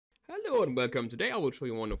Hello and welcome. Today I will show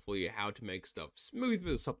you wonderfully how to make stuff smooth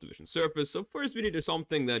with a subdivision surface. So first we need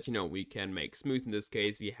something that, we can make smooth. In this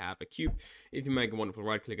case, we have a cube. If you make a wonderful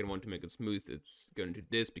right click and want to make it smooth, it's going to do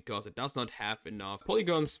this because it does not have enough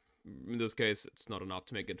polygons. In this case, it's not enough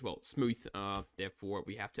to make it, well, smooth. Therefore,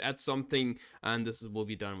 we have to add something, and this will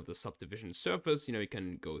be done with the subdivision surface. You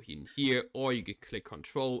can go in here, or you can click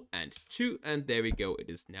Control and 2, and there we go. It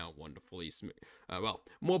is now wonderfully smooth. Well,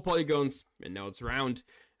 more polygons, and now it's round.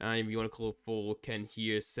 If you want to colorful, can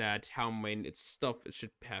here set how many stuff it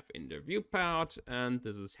should have in the viewport, and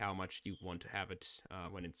this is how much you want to have it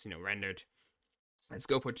when it's rendered. Let's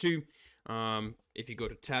go for 2. If you go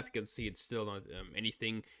to tab, you can see it's still not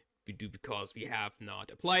anything. We do because we have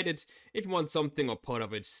not applied it. If you want something or part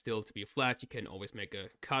of it still to be flat, you can always make a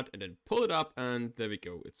cut and then pull it up, and there we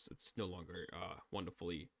go. It's no longer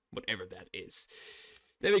wonderfully whatever that is.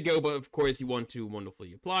 There we go, but of course you want to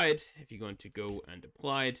wonderfully apply it. If you're going to go and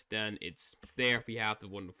apply it, then it's there. We have the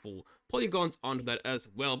wonderful polygons onto that as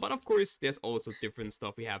well. But of course, there's also different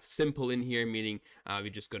stuff. We have simple in here, meaning we're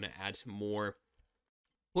just going to add more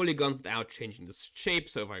polygons without changing the shape.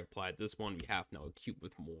 So if I apply this one, we have now a cube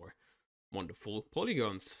with more wonderful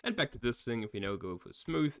polygons. And back to this thing, if you now go for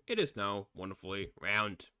smooth, it is now wonderfully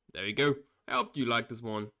round. There we go. I hope you like this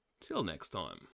one. Till next time.